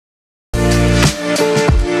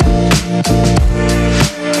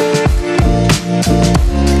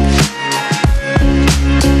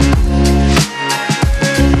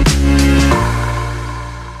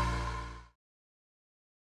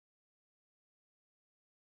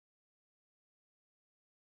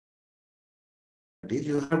modalities,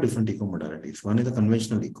 you have different echo modalities. One is a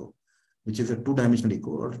conventional echo, which is a two-dimensional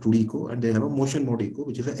echo or 2D echo, and they have a motion mode echo,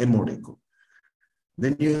 which is a M mode echo.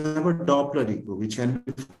 Then you have a Doppler echo, which can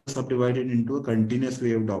be subdivided into a continuous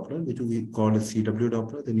wave Doppler, which we call a CW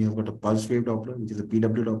Doppler. Then you have got a pulse wave Doppler, which is a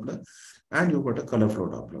PW Doppler, and you've got a color flow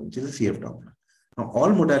Doppler, which is a CF Doppler. Now, all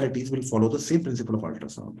modalities will follow the same principle of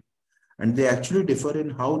ultrasound, and they actually differ in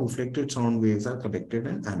how reflected sound waves are collected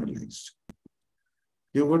and analyzed.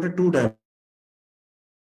 You've got a two-dimensional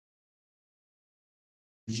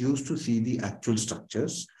used to see the actual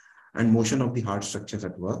structures and motion of the heart structures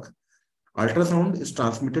at work. Ultrasound is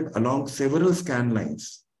transmitted along several scan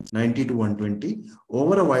lines, 90 to 120,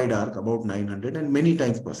 over a wide arc about 900 and many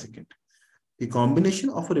times per second. The combination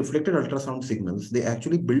of a reflected ultrasound signals, they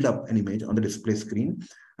actually build up an image on the display screen.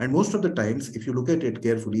 And most of the times, if you look at it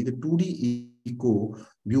carefully, the 2D echo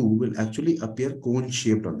view will actually appear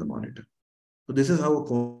cone-shaped on the monitor. So this is how a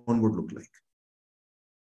cone would look like.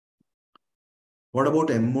 What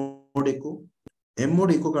about M mode echo? M mode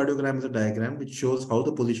echocardiogram is a diagram which shows how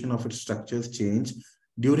the position of its structures change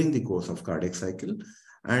during the course of cardiac cycle.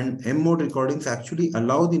 And M mode recordings actually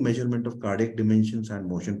allow the measurement of cardiac dimensions and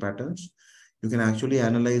motion patterns. You can actually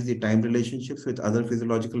analyze the time relationships with other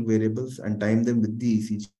physiological variables and time them with the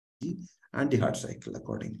ECG and the heart cycle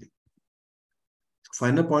accordingly.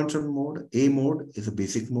 Final points on mode. A mode is a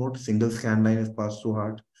basic mode. Single scan line is passed through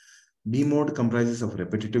heart. B mode comprises of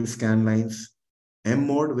repetitive scan lines. M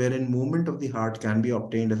mode, wherein movement of the heart can be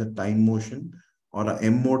obtained as a time motion, or a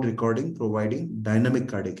M mode recording providing dynamic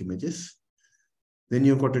cardiac images. Then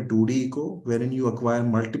you've got a 2D echo, wherein you acquire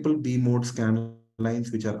multiple B mode scan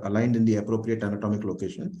lines which are aligned in the appropriate anatomic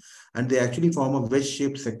location, and they actually form a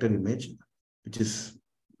wedge-shaped sector image, which is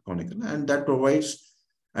conical, and that provides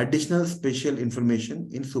additional spatial information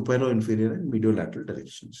in superior, inferior, and mediolateral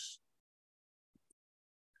directions.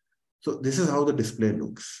 So this is how the display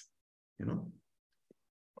looks,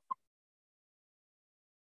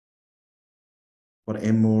 for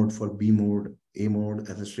M mode, for B mode, A mode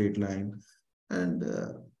as a straight line. And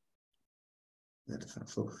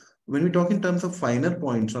so when we talk in terms of finer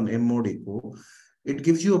points on M mode echo, it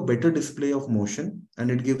gives you a better display of motion,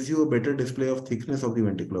 and it gives you a better display of thickness of the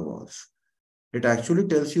ventricular walls. It actually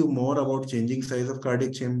tells you more about changing size of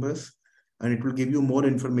cardiac chambers, and it will give you more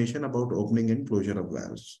information about opening and closure of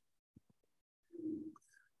valves.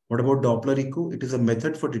 What about Doppler echo? It is a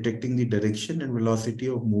method for detecting the direction and velocity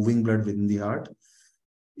of moving blood within the heart.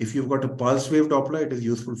 If you've got a pulse wave Doppler, it is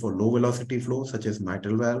useful for low velocity flow, such as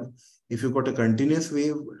mitral valve. If you've got a continuous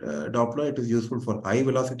wave Doppler, it is useful for high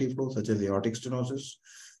velocity flow, such as aortic stenosis.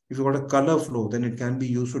 If you've got a color flow, then it can be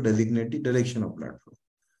used to designate the direction of blood flow.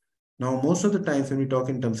 Now, most of the times when we talk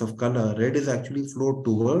in terms of color, red is actually flow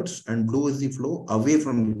towards and blue is the flow away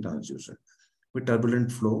from the transducer with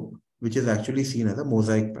turbulent flow, which is actually seen as a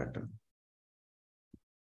mosaic pattern.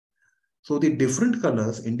 So the different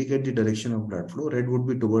colors indicate the direction of blood flow. Red would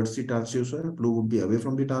be towards the transducer, blue would be away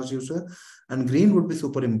from the transducer, and green would be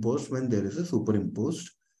superimposed when there is a superimposed,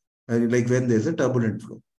 like when there is a turbulent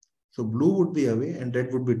flow. So blue would be away and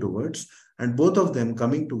red would be towards, and both of them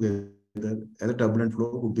coming together as a turbulent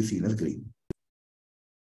flow would be seen as green.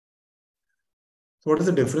 So what is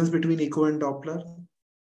the difference between echo and Doppler?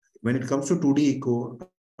 When it comes to 2D echo,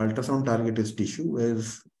 ultrasound target is tissue,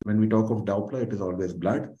 whereas when we talk of Doppler, it is always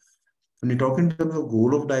blood. When you talk in terms of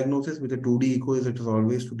goal of diagnosis with a 2D echo, it is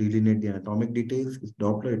always to delineate the anatomic details. With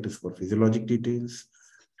Doppler, it is for physiologic details.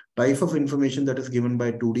 Type of information that is given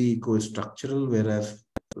by 2D echo is structural, whereas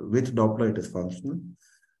with Doppler, it is functional.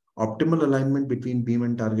 Optimal alignment between beam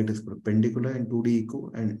and target is perpendicular in 2D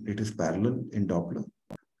echo, and it is parallel in Doppler.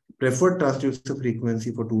 Preferred transducer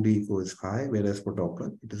frequency for 2D echo is high, whereas for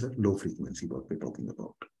Doppler, it is a low frequency, what we're talking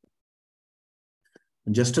about.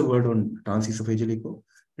 Just a word on transesopageal echo.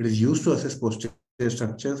 It is used to assess posterior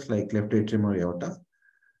structures like left atrium or aorta.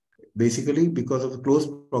 Basically, because of the close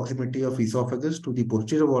proximity of esophagus to the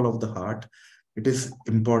posterior wall of the heart, it is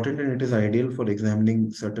important and it is ideal for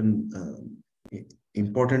examining certain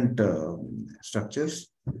important structures.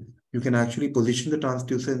 You can actually position the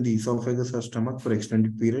transducer in the esophagus or stomach for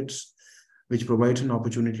extended periods, which provides an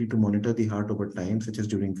opportunity to monitor the heart over time, such as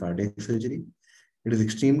during cardiac surgery. It is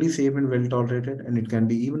extremely safe and well tolerated, and it can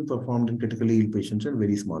be even performed in critically ill patients and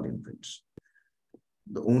very small infants.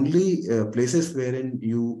 The only places wherein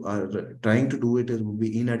you are trying to do it would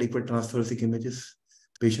be inadequate transthoracic images,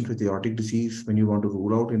 patients with aortic disease, when you want to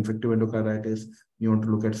rule out infective endocarditis, you want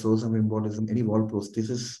to look at source of embolism, any wall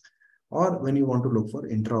prosthesis, or when you want to look for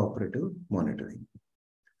intraoperative monitoring.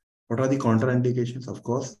 What are the contraindications? Of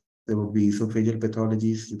course, there would be esophageal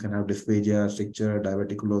pathologies. You can have dysphagia, stricture,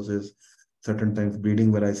 diverticulosis, certain times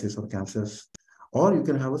bleeding varices or cancers. Or you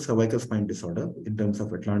can have a cervical spine disorder in terms of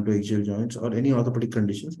atlantoaxial joints or any orthopedic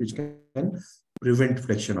conditions which can prevent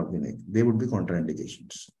flexion of the neck. They would be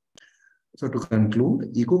contraindications. So to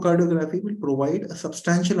conclude, echocardiography will provide a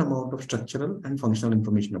substantial amount of structural and functional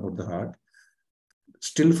information about the heart.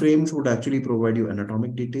 Still frames would actually provide you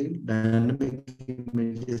anatomic detail, dynamic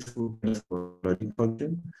images would physiologic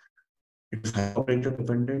function. It is operator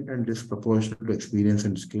dependent and disproportional to experience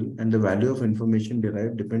and skill, and the value of information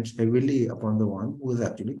derived depends heavily upon the one who has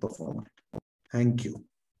actually performed it. Thank you.